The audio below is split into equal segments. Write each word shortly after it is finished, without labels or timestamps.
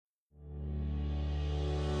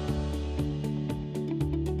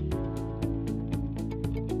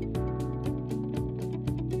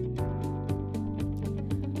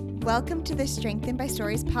Welcome to the Strengthened by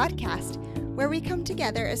Stories podcast, where we come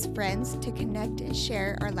together as friends to connect and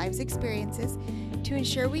share our lives' experiences to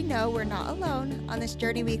ensure we know we're not alone on this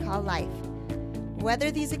journey we call life.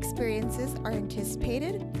 Whether these experiences are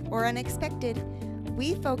anticipated or unexpected,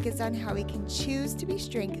 we focus on how we can choose to be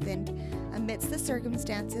strengthened amidst the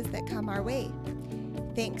circumstances that come our way.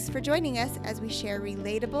 Thanks for joining us as we share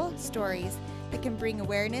relatable stories that can bring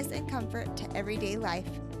awareness and comfort to everyday life.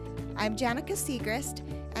 I'm Janica Segrist,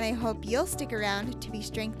 and I hope you'll stick around to be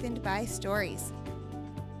strengthened by stories.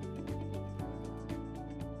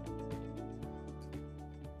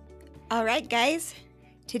 All right, guys.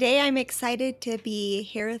 Today I'm excited to be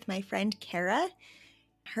here with my friend Kara.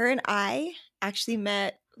 Her and I actually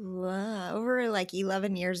met over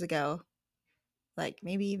 11 years ago,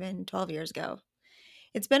 maybe even 12 years ago.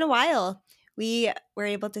 It's been a while. We were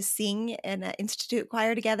able to sing in an institute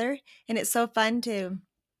choir together, and it's so fun to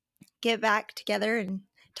get back together and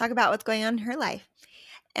talk about what's going on in her life.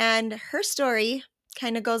 And her story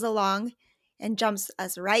kind of goes along and jumps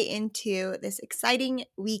us right into this exciting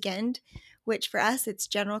weekend, which for us, it's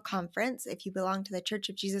General Conference if you belong to the Church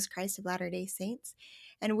of Jesus Christ of Latter-day Saints.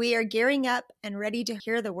 And we are gearing up and ready to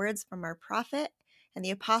hear the words from our prophet and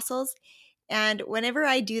the apostles. And whenever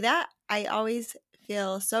I do that, I always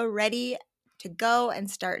feel so ready to go and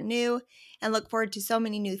start new and look forward to so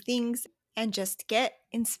many new things and just get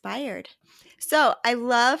inspired. So I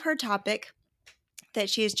love her topic that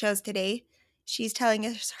she has chose today. She's telling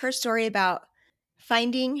us her story about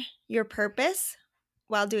finding your purpose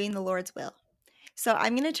while doing the Lord's will. So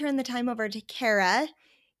I'm going to turn the time over to Kara.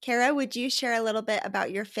 Kara, would you share a little bit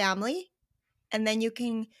about your family? And then you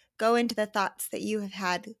can go into the thoughts that you have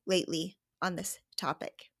had lately on this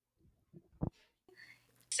topic.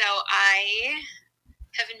 So I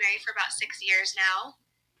have been married for about 6 years now,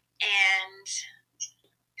 and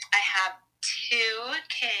I have 2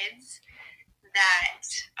 kids that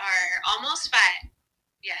are almost 5.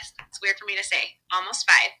 Yes, it's weird for me to say. Almost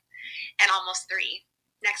 5 and almost 3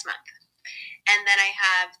 next month. And then I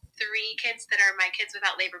have 3 kids that are my kids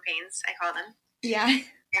without labor pains, I call them. Yeah.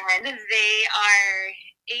 And they are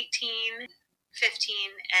 18, 15,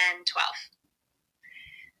 and 12.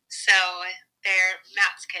 So they're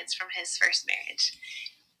Matt's kids from his first marriage.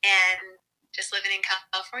 And just living in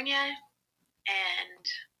California and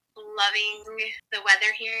loving the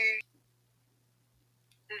weather here.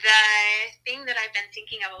 The thing that I've been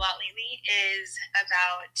thinking of a lot lately is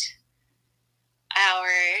about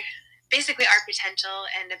basically our potential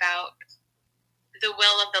and about the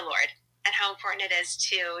will of the Lord and how important it is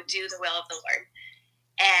to do the will of the Lord.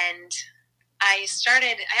 And I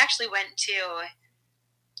actually went to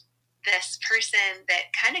this person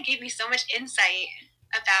that kind of gave me so much insight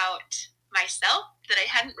about myself that I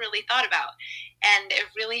hadn't really thought about. And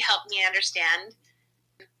it really helped me understand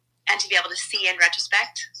and to be able to see in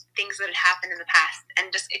retrospect things that had happened in the past. And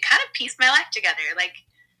just, it kind of pieced my life together,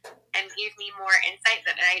 and gave me more insight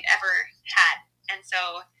than I'd ever had. And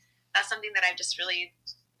so that's something that I've just really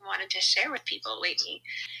wanted to share with people lately.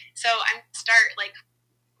 So I'm start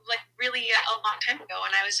really a long time ago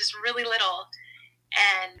when I was just really little,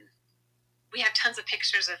 and we have tons of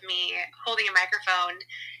pictures of me holding a microphone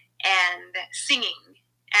and singing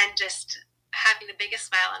and just having the biggest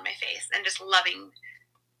smile on my face and just loving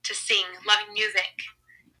to sing, loving music.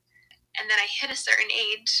 And then I hit a certain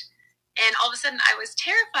age, and all of a sudden I was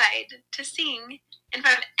terrified to sing in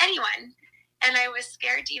front of anyone, and I was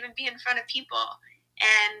scared to even be in front of people.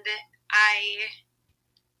 And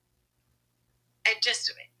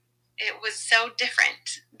it was so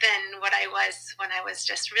different than what I was when I was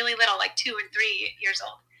just really little, like 2 and 3 years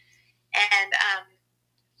old. And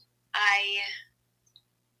I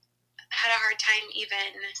had a hard time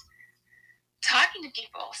even talking to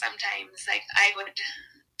people sometimes. Like, I would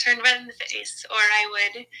turn red in the face, or I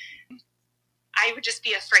would just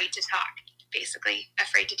be afraid to talk, basically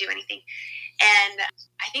afraid to do anything. And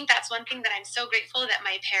I think that's one thing that I'm so grateful that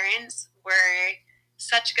my parents were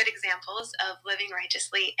such good examples of living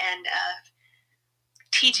righteously and of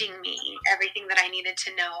teaching me everything that I needed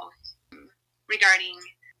to know regarding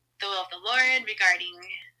the will of the Lord, regarding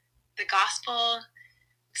the gospel,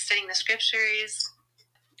 studying the scriptures,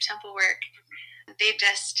 temple work. They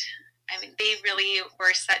really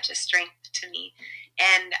were such a strength to me.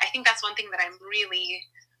 And I think that's one thing that I'm really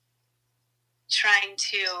trying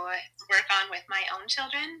to work on with my own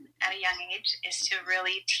children at a young age, is to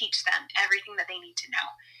really teach them everything that they need to know,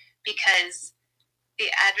 because the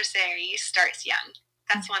adversary starts young.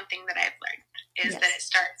 That's one thing that I've learned, is that it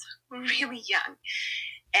starts really young.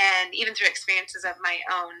 And even through experiences of my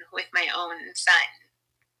own with my own son,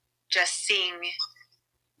 just seeing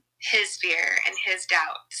his fear and his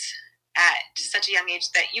doubts at such a young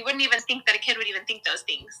age that you wouldn't even think that a kid would even think those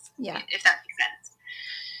things. Yeah. If that makes sense.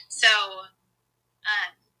 So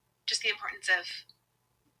just the importance of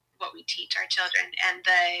what we teach our children and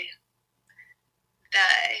the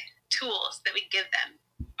tools that we give them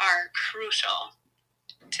are crucial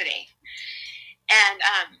today. And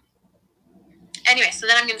anyway, so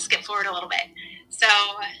then I'm going to skip forward a little bit. So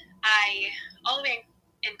all the way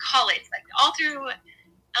in college, like all through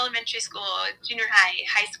elementary school, junior high,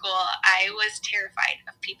 high school, I was terrified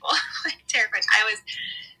of people. Like terrified. I was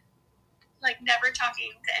like never talking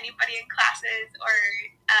to anybody in classes, or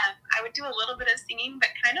I would do a little bit of singing, but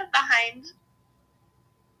kind of behind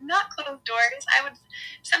not closed doors.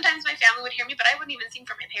 Sometimes my family would hear me, but I wouldn't even sing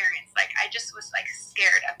for my parents. Like I just was like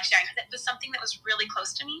scared of sharing. It was something that was really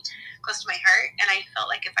close to me, close to my heart, and I felt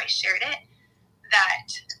like if I shared it, that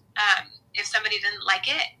if somebody didn't like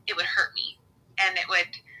it, it would hurt me, and it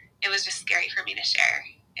was just scary for me to share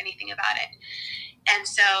anything about it. And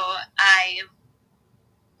so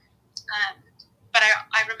but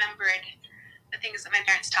I remembered the things that my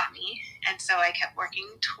parents taught me, and so I kept working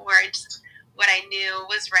towards what I knew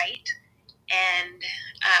was right. And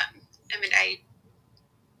I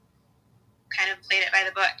kind of played it by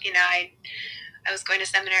the book. I was going to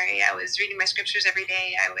seminary. I was reading my scriptures every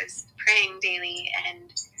day. I was praying daily,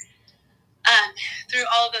 and through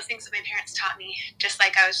all of those things that my parents taught me, just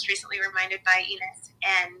like I was recently reminded by Enos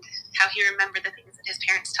and how he remembered the things that his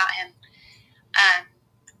parents taught him.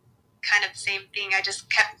 Kind of the same thing. I just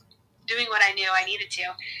kept doing what I knew I needed to.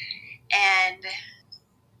 And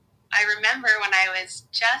I remember when I was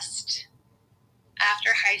just after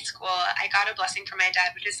high school, I got a blessing from my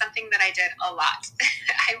dad, which is something that I did a lot.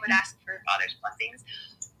 I would ask for Father's blessings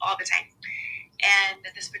all the time. And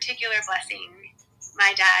this particular blessing,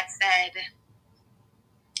 my dad said,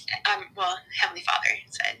 Heavenly Father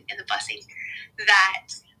said in the blessing that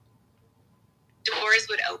doors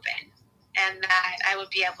would open and that I would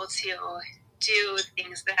be able to do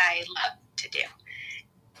things that I love to do.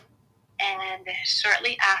 And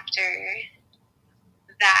shortly after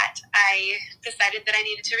that, I decided that I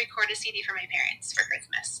needed to record a CD for my parents for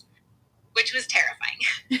Christmas, which was terrifying.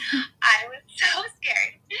 I was so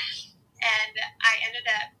scared. And I ended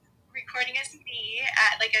up recording a CD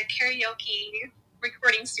at like a karaoke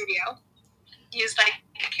recording studio, used like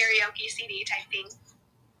a karaoke CD type thing.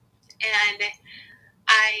 And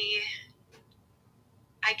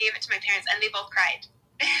I gave it to my parents, and they both cried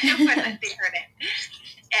when they heard it.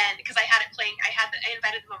 And because I had it playing, I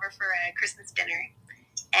invited them over for a Christmas dinner,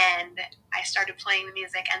 and I started playing the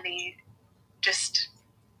music, and they just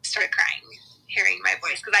started crying, hearing my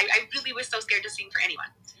voice, because I really was so scared to sing for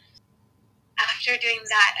anyone. After doing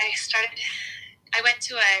that, I went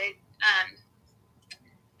to a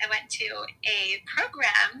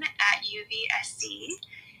program at UVSC.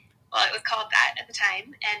 Well, it was called that at the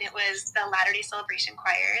time, and it was the Latter-day Celebration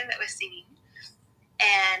Choir that was singing,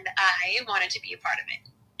 and I wanted to be a part of it,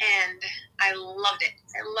 and I loved it.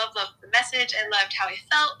 I loved the message. I loved how I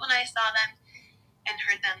felt when I saw them and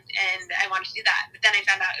heard them, and I wanted to do that. But then I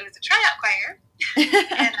found out it was a tryout choir,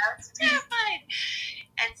 and I was terrified.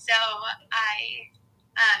 And so I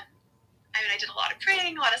did a lot of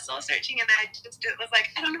praying, a lot of soul searching, and I just was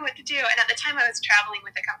like, I don't know what to do. And at the time I was traveling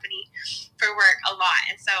with the company for work a lot,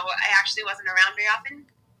 and so I actually wasn't around very often.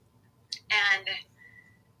 And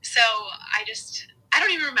so I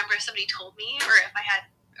don't even remember if somebody told me or if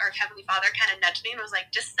Heavenly Father kind of nudged me and was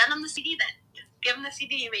like, just send them the CD then. Just give them the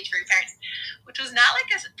CD you made for your parents, which was not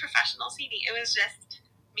like a professional CD. It was just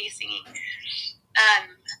me singing.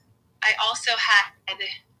 I also had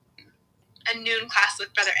a noon class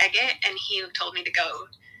with Brother Eggett, and he told me to go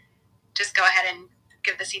ahead and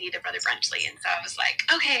give the CD to Brother Brunchley. And so I was like,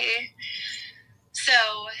 okay. So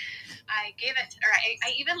I gave it, or I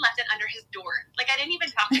even left it under his door. Like, I didn't even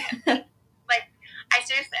talk to him. Like, I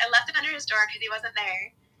left it under his door because he wasn't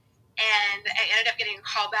there. And I ended up getting a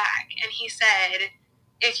call back, and he said,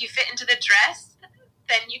 if you fit into the dress,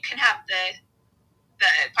 then you can have the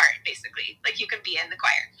part, basically. Like, you can be in the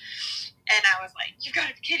choir. And I was like, you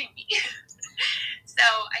gotta be kidding me. So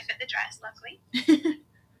I fit the dress, luckily.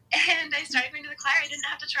 And I started going to the choir. I didn't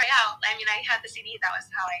have to try out. I mean, I had the CD. That was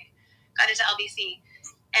how I got into LBC.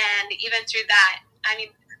 And even through that, I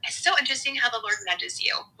mean, it's so interesting how the Lord nudges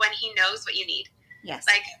you when he knows what you need. Yes.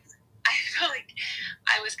 Like, I felt like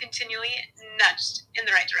I was continually nudged in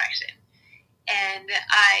the right direction. And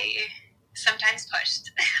I sometimes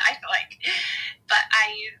pushed, I feel like. But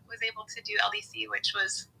I was able to do LDC, which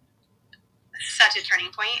was such a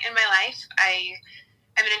turning point in my life. I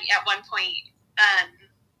mean, at one point,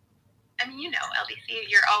 I mean, LDC,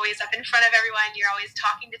 you're always up in front of everyone. You're always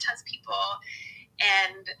talking to tons of people.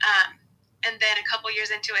 And then a couple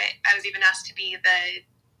years into it, I was even asked to be the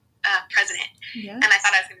president. Yeah. And I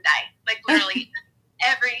thought I was going to die. Like, literally,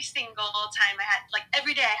 every single time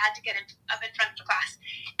every day I had to get up in front of the class.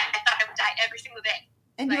 And I thought I would die every single day.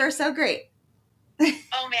 And you were so great.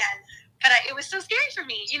 Oh, man. But it was so scary for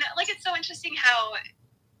me. It's so interesting how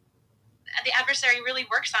the adversary really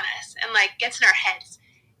works on us and, gets in our heads,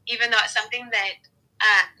 even though it's something that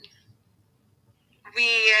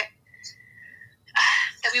we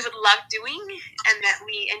would love doing and that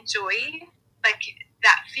we enjoy.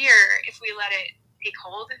 That fear, if we let it take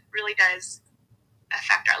hold, really does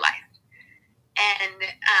affect our life. And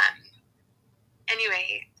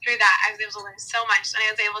anyway, through that, I was able to learn so much, and I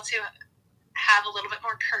was able to have a little bit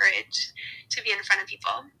more courage to be in front of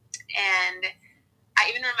people. And I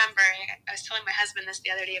even remember, I was telling my husband this the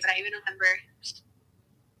other day, but I even remember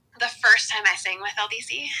the first time I sang with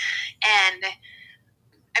LDC. And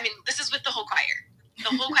I mean, this is with the whole choir. The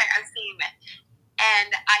whole choir I was singing with.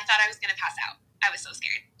 And I thought I was going to pass out. I was so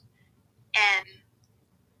scared. And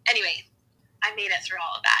anyway, I made it through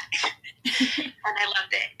all of that. And I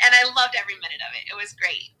loved it. And I loved every minute of it. It was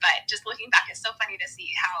great. But just looking back, it's so funny to see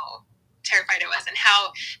how terrified I was and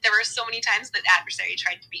how there were so many times that the adversary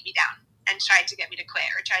tried to beat me down and tried to get me to quit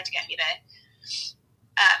or tried to get me to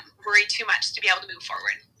worry too much to be able to move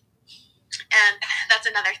forward. And that's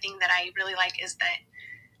another thing that I really like, is that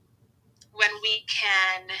when we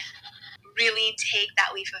can really take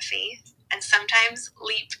that leap of faith and sometimes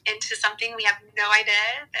leap into something we have no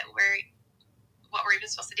idea that what we're even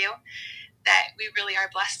supposed to do, that we really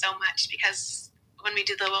are blessed so much, because when we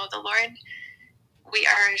do the will of the Lord, we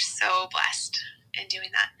are so blessed in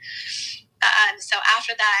doing that. So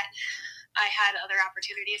after that, I had other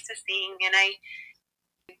opportunities to sing, and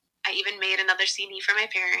I even made another CD for my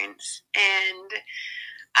parents, and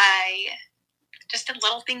I just did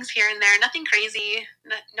little things here and there, nothing crazy,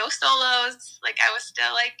 no solos. I was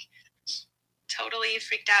still totally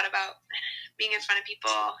freaked out about being in front of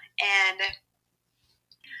people. And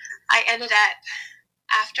I ended up,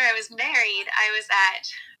 after I was married, I was at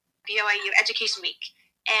BYU Education Week,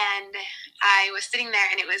 and I was sitting there,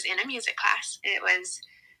 and it was in a music class. It was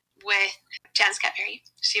with Jan Scott Perry.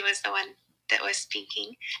 She was the one that was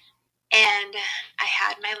speaking. And I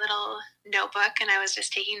had my little notebook, and I was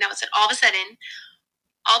just taking notes, and all of a sudden,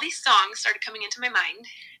 all these songs started coming into my mind,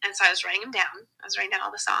 and so I was writing them down. I was writing down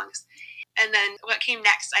all the songs. And then what came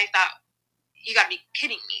next, I thought, you gotta be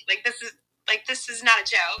kidding me. This is not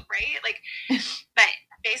a joke, right? But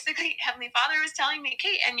basically, Heavenly Father was telling me,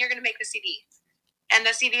 Kate, and you're going to make the CD. And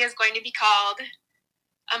the CD is going to be called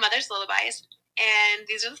A Mother's Lullabies. And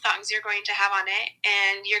these are the songs you're going to have on it.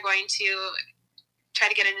 And you're going to try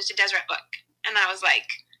to get it into Deseret Book. And I was like,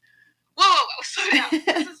 whoa, slow down.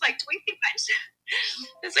 This is way too much.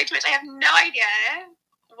 This is way too much. I have no idea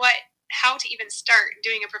how to even start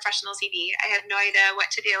doing a professional CD. I have no idea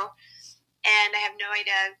what to do. And I have no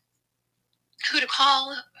idea who to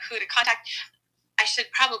call, who to contact. I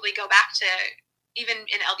should probably go back to, even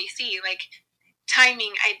in LDC,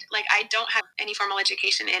 timing. I don't have any formal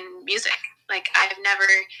education in music. I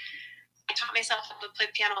taught myself how to play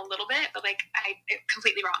the piano a little bit, but it's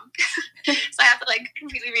completely wrong. So I have to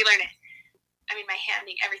completely relearn it. I mean, my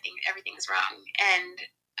handing, everything is wrong. And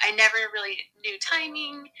I never really knew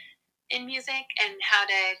timing in music and how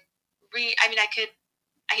to read. I mean,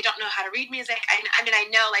 I don't know how to read music. I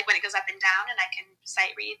know when it goes up and down, and I can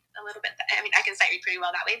sight read a little bit. I mean, I can sight read pretty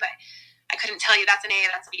well that way, but I couldn't tell you that's an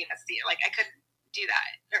A, that's a B, that's a C. I couldn't do that.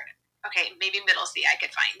 Or, okay, maybe middle C I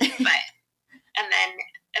could find, and then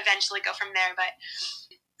eventually go from there. But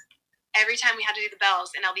every time we had to do the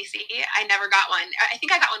bells in LDC, I never got one. I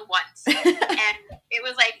think I got one once, and it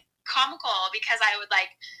was comical because I would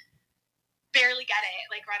barely get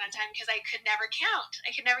it right on time because I could never count.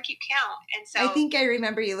 I could never keep count. And so I think I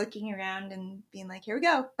remember you looking around and being like, here we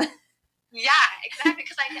go. Yeah, exactly.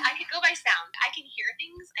 Because I could go by sound. I can hear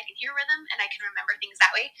things. I can hear rhythm, and I can remember things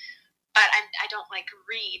that way. But I don't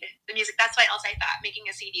read the music. That's why else I thought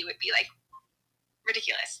making a CD would be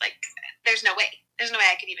ridiculous. There's no way. There's no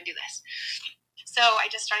way I could even do this. So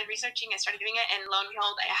I just started researching. I started doing it, and lo and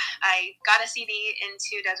behold, I got a CD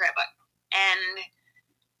into Deseret Book, and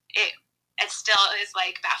it still is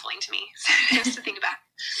baffling to me just to think about.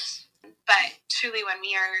 But truly, when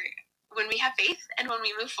we have faith and when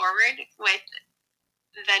we move forward with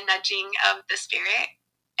the nudging of the Spirit,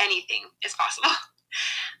 anything is possible.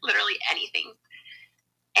 Literally anything.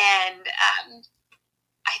 And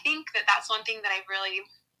I think that that's one thing that I've really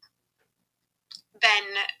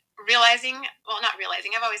been realizing, well, not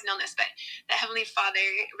realizing, I've always known this, but that Heavenly Father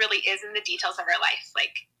really is in the details of our life,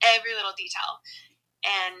 like every little detail.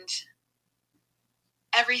 And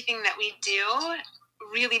everything that we do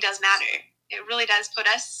really does matter. It really does put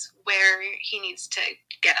us where He needs to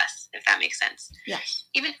get us, if that makes sense. Yes.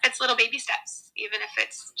 Even if it's little baby steps, even if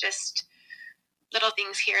it's just little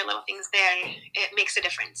things here, little things there, it makes a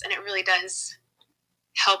difference. And it really does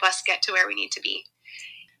help us get to where we need to be.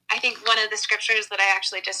 I think one of the scriptures that I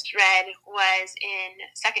actually just read was in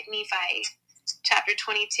 2 Nephi chapter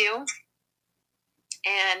 22.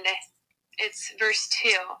 And it's verse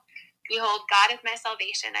 2. Behold, God is my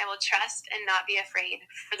salvation. I will trust and not be afraid,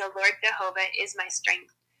 for the Lord Jehovah is my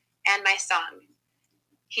strength and my song.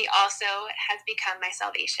 He also has become my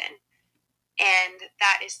salvation. And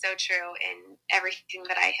that is so true in everything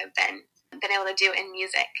that I have been able to do in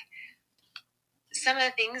music. Some of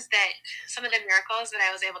the miracles that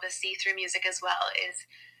I was able to see through music as well is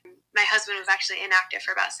my husband was actually inactive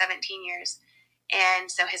for about 17 years.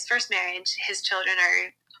 And so his first marriage, his children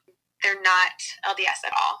they're not LDS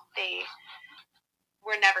at all. They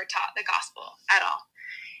were never taught the gospel at all.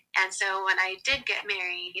 And so when I did get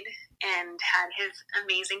married and had his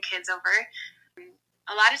amazing kids over,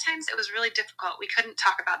 a lot of times it was really difficult. We couldn't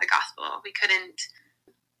talk about the gospel. We couldn't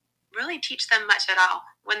really teach them much at all.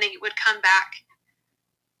 When they would come back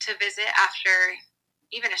to visit after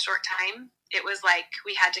even a short time, it was like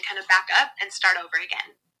we had to kind of back up and start over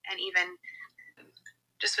again. And even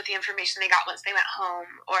just with the information they got once they went home,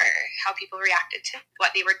 or how people reacted to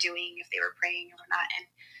what they were doing, if they were praying or not. And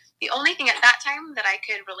the only thing at that time that I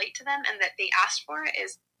could relate to them and that they asked for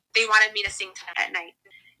is they wanted me to sing at night.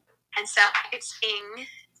 And so I could sing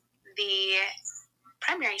the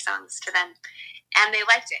primary songs to them, and they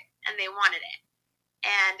liked it and they wanted it.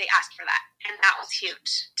 And they asked for that. And that was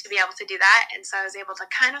huge to be able to do that. And so I was able to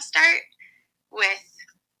kind of start with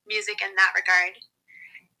music in that regard.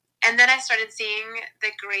 And then I started seeing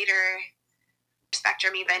the greater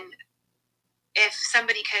spectrum, even if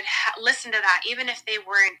somebody could listen to that, even if they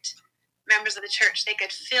weren't members of the church, they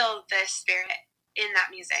could feel the Spirit in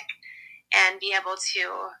that music and be able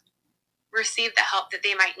to receive the help that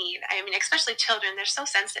they might need. I mean, especially children, they're so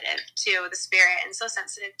sensitive to the Spirit and so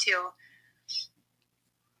sensitive to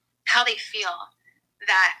how they feel,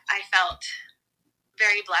 that I felt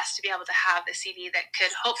very blessed to be able to have the CD that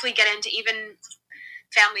could hopefully get into even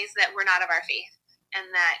families that were not of our faith,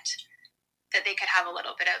 and that they could have a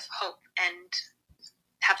little bit of hope and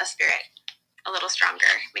have the Spirit a little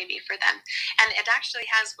stronger maybe for them. And it actually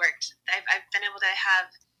has worked. I've been able to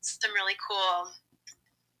have some really cool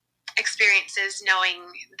experiences knowing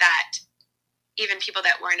that even people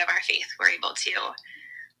that weren't of our faith were able to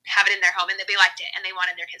have it in their home and that they liked it and they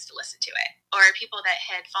wanted their kids to listen to it. Or people that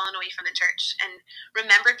had fallen away from the church and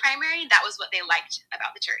remembered primary, that was what they liked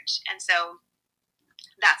about the church. And so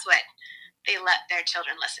that's what they let their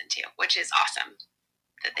children listen to, which is awesome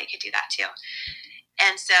that they could do that too.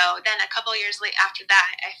 And so then a couple years after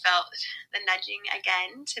that, I felt the nudging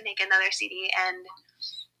again to make another CD. And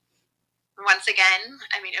once again,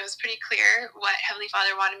 I mean, it was pretty clear what Heavenly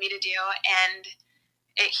Father wanted me to do. And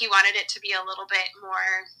He wanted it to be a little bit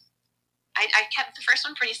more, I kept the first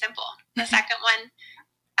one pretty simple. The second one,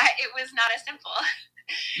 it was not as simple.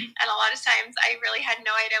 And a lot of times I really had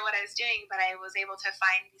no idea what I was doing, but I was able to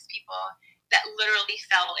find these people that literally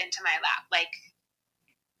fell into my lap, like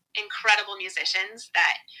incredible musicians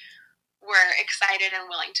that were excited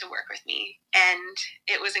and willing to work with me. And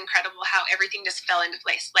it was incredible how everything just fell into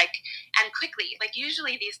place, and quickly. Like,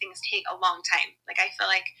 usually these things take a long time. Like, I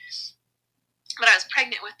feel like, but I was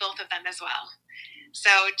pregnant with both of them as well.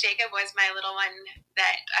 So Jacob was my little one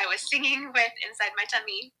that I was singing with inside my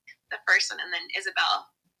tummy, the first one, and then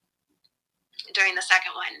Isabel during the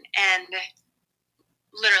second one. And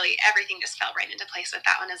literally everything just fell right into place with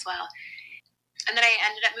that one as well. And then I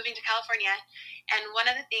ended up moving to California. And one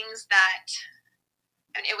of the things that,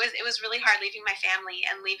 and it was really hard leaving my family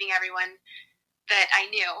and leaving everyone that I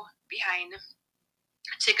knew behind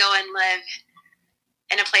to go and live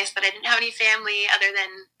in a place that I didn't have any family other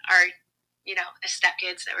than our, the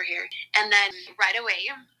stepkids that were here. And then right away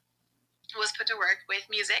was put to work with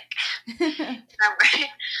music.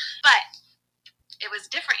 But it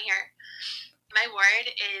was different here. My ward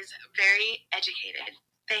is very educated.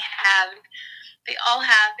 They all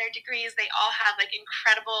have their degrees. They all have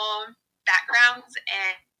incredible backgrounds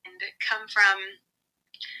and come from,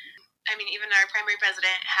 I mean, even our primary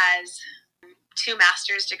president has 2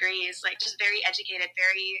 master's degrees, just very educated,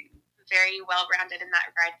 very, very well-rounded in that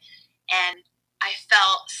regard. And I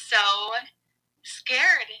felt so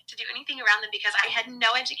scared to do anything around them because I had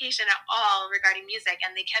no education at all regarding music,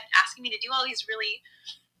 and they kept asking me to do all these really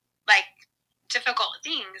like difficult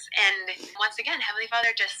things. And once again, Heavenly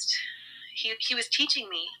Father just, he was teaching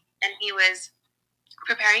me, and he was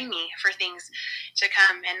preparing me for things to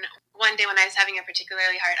come. And one day when I was having a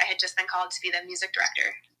particularly hard, I had just been called to be the music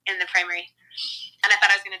director in the primary, and I thought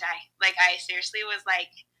I was going to die. Like, I seriously was like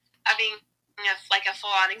having a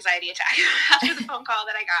full-on anxiety attack after the phone call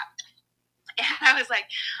that I got. And I was like,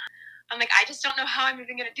 I just don't know how I'm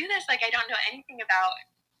even going to do this. Like, I don't know anything about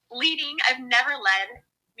leading. I've never led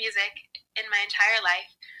music in my entire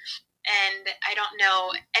life, and I don't know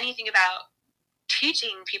anything about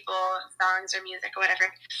teaching people songs or music or whatever.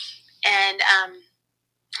 And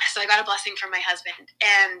so I got a blessing from my husband,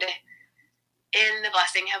 and in the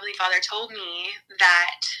blessing, Heavenly Father told me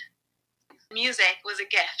that music was a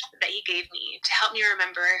gift that he gave me to help me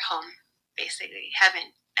remember home, basically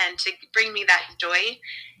heaven, and to bring me that joy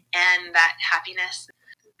and that happiness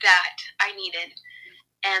that I needed.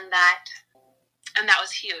 And that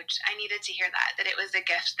was huge. I needed to hear that it was a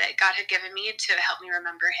gift that God had given me to help me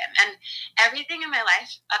remember him. And everything in my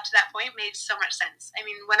life up to that point made so much sense. I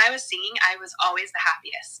mean, when I was singing, I was always the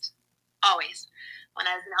happiest. Always. When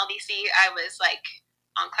I was in LDC, I was like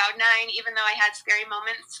on cloud nine, even though I had scary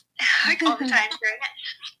moments like all the time during it.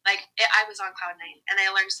 I was on cloud nine, and I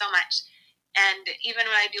learned so much. And even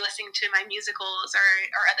when I'd be listening to my musicals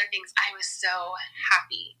or other things, I was so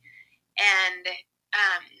happy.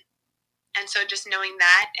 And so just knowing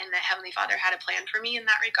that, and that Heavenly Father had a plan for me in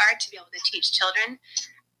that regard, to be able to teach children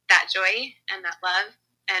that joy and that love,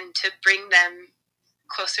 and to bring them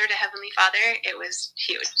closer to Heavenly Father, it was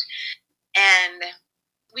huge. And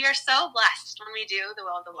we are so blessed when we do the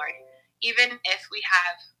will of the Lord, even if we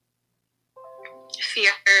have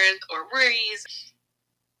fears or worries.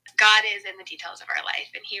 God is in the details of our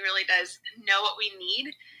life, and he really does know what we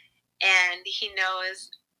need, and he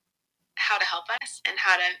knows how to help us and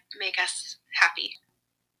how to make us happy.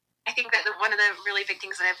 I think that one of the really big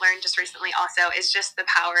things that I've learned just recently also is just the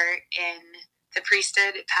power in the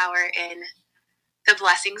priesthood, power in the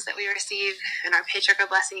blessings that we receive, in our patriarchal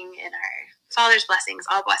blessing, in our Father's blessings,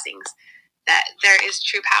 all blessings, that there is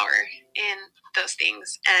true power in those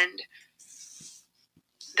things. And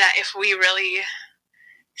that if we really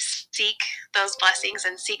seek those blessings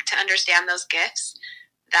and seek to understand those gifts,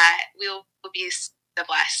 that we will be so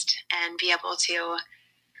blessed and be able to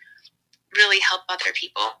really help other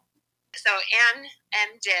people. So Anne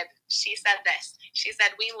M. Dibb, she said this. She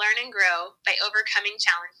said, "We learn and grow by overcoming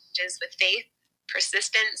challenges with faith,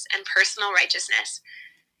 persistence, and personal righteousness.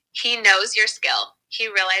 He knows your skill, he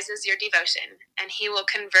realizes your devotion, and he will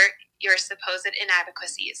convert your supposed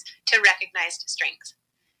inadequacies to recognized strengths."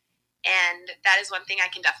 And that is one thing I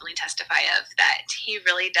can definitely testify of, that he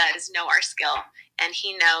really does know our skill, and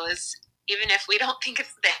he knows, even if we don't think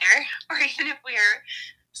it's there, or even if we're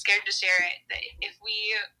scared to share it, that if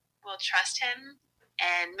we will trust him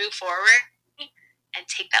and move forward and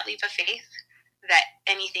take that leap of faith, that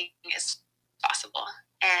anything is possible,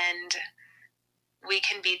 and we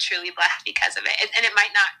can be truly blessed because of it. And it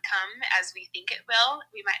might not come as we think it will.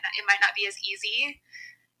 It might not be as easy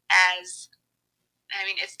as,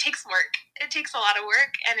 it takes work. It takes a lot of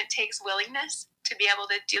work, and it takes willingness to be able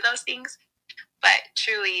to do those things. But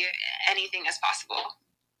truly, anything is possible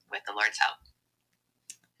with the Lord's help.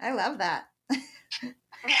 I love that.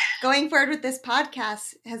 Going forward with this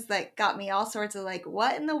podcast has got me all sorts of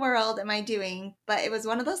what in the world am I doing? But it was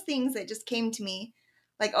one of those things that just came to me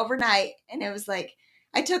overnight, and it was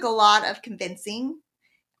I took a lot of convincing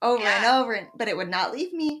over and over, but it would not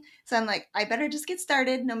leave me. So I'm I better just get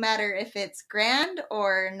started, no matter if it's grand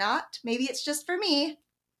or not. Maybe it's just for me,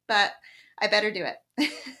 but I better do it.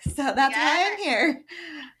 So that's why I'm here.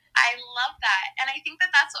 I love that. And I think that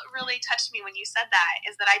that's what really touched me when you said that,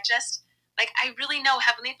 is that I just, I really know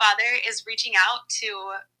Heavenly Father is reaching out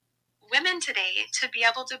to women today to be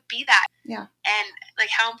able to be that. Yeah. And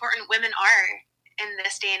how important women are in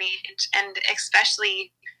this day and age. And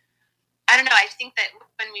especially, I don't know, I think that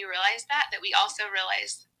when we realize that we also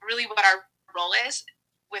realize really what our role is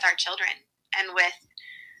with our children and with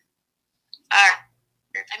our,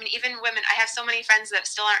 even women. I have so many friends that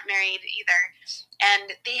still aren't married either,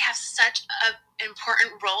 and they have such an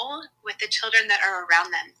important role with the children that are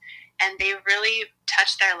around them, and they really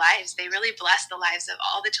touch their lives. They really bless the lives of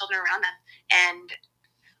all the children around them, and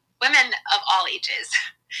women of all ages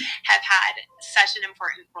have had such an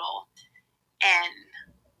important role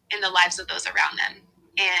in the lives of those around them,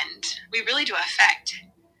 and we really do affect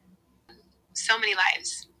so many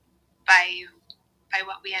lives by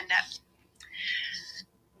what we end up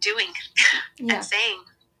doing and saying.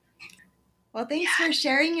 Well, thanks for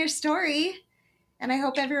sharing your story, and I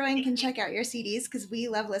hope everyone can check out your CDs because we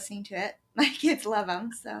love listening to it. My kids love them.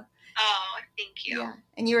 So Oh, thank you. yeah,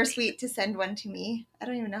 and you were sweet to send one to me. I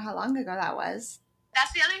don't even know how long ago that was.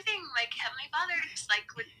 That's the other thing. Like Heavenly Father just like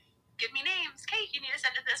would give me names. Okay, you need to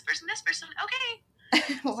send to this person, this person. Okay.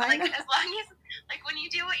 So Why like not? as long as like when you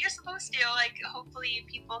do what you're supposed to, like hopefully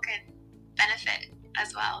people can benefit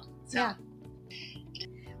as well. So Yeah.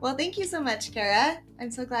 Well, thank you so much, Kara. I'm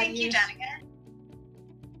so glad thank you, Danica.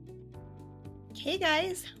 Okay,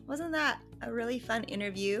 guys, wasn't that a really fun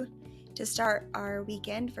interview to start our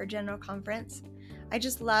weekend for General Conference? I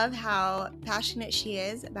just love how passionate she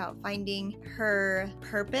is about finding her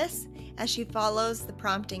purpose as she follows the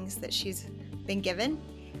promptings that she's been given.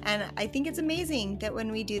 And I think it's amazing that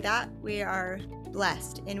when we do that, we are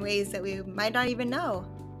blessed in ways that we might not even know.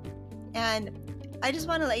 And I just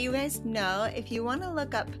want to let you guys know, if you want to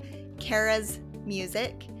look up Kara's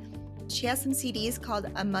music, she has some CDs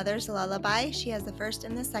called A Mother's Lullaby. She has the first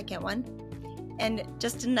and the second one. And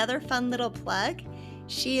just another fun little plug,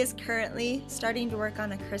 she is currently starting to work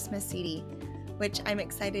on a Christmas CD, which I'm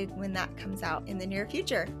excited when that comes out in the near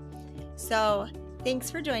future. So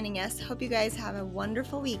thanks for joining us. Hope you guys have a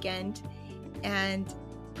wonderful weekend and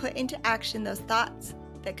put into action those thoughts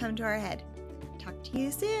that come to our head. Talk to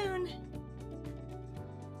you soon.